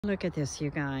Look at this,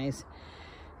 you guys.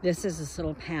 This is this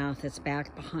little path that's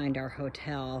back behind our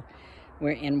hotel.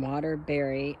 We're in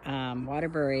Waterbury,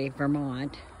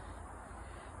 Vermont.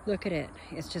 Look at it.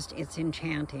 It's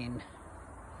enchanting.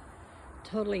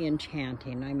 Totally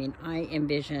enchanting. I mean, I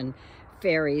envision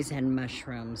fairies and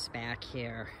mushrooms back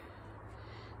here.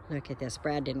 Look at this.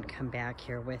 Brad didn't come back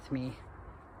here with me.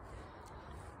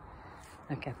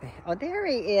 Look up ahead. Oh, there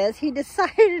he is. He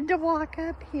decided to walk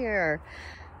up here.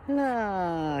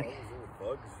 Look.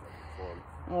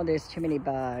 Oh, there's too many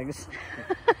bugs.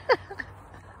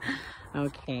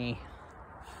 Okay.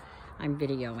 I'm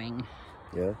videoing.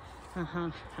 Yeah?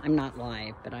 Uh-huh. I'm not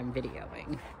live, but I'm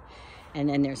videoing. And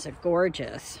then there's a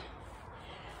gorgeous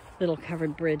little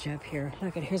covered bridge up here.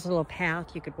 Look, here's a little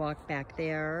path. You could walk back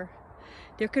there.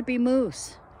 There could be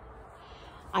moose.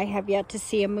 I have yet to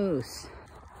see a moose.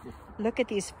 Look at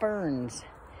these ferns.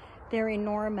 They're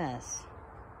enormous.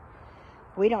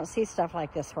 We don't see stuff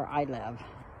like this where I live,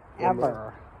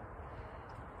 ever.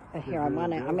 But here, I'm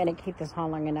gonna keep this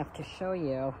on long enough to show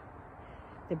you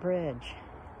the bridge.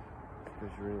 Because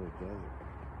you're in the desert.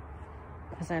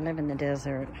 Because I live in the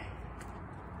desert.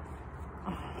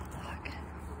 Oh, look.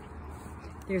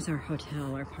 There's our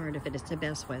hotel, or part of it. It's the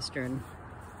Best Western.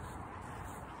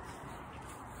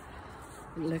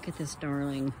 Look at this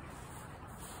darling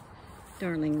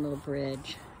little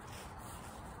bridge.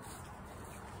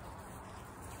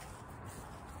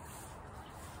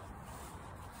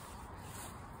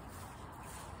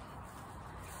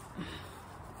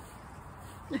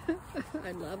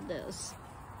 I love this.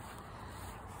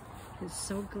 It's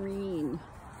so green.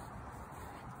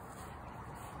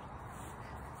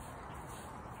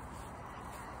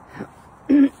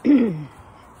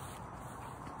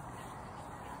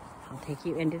 I'll take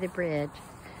you into the bridge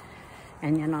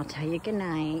and then I'll tell you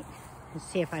goodnight and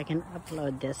see if I can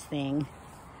upload this thing.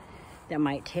 That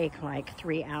might take like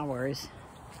 3 hours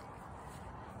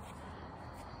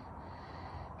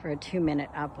for a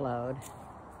 2-minute upload.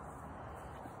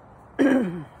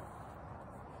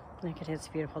 Look at it, it's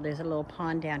beautiful. There's a little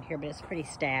pond down here, but it's pretty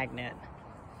stagnant.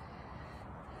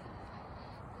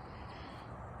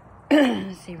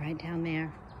 See right down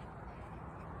there.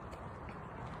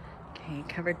 Okay,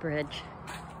 covered bridge.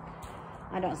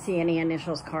 I don't see any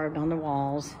initials carved on the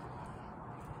walls.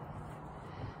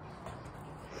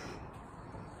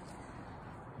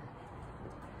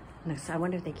 Looks, I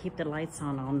wonder if they keep the lights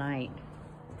on all night.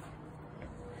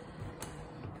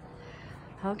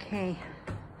 Okay.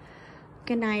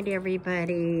 Good night,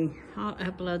 everybody. I'll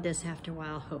upload this after a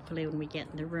while, hopefully when we get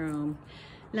in the room.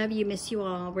 Love you, miss you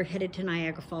all. We're headed to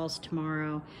Niagara Falls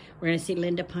tomorrow. We're gonna see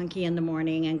Linda Punky in the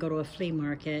morning and go to a flea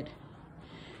market.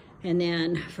 And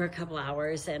then for a couple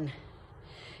hours and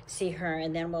see her,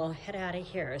 and then we'll head out of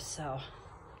here. So,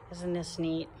 isn't this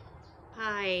neat?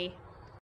 Bye.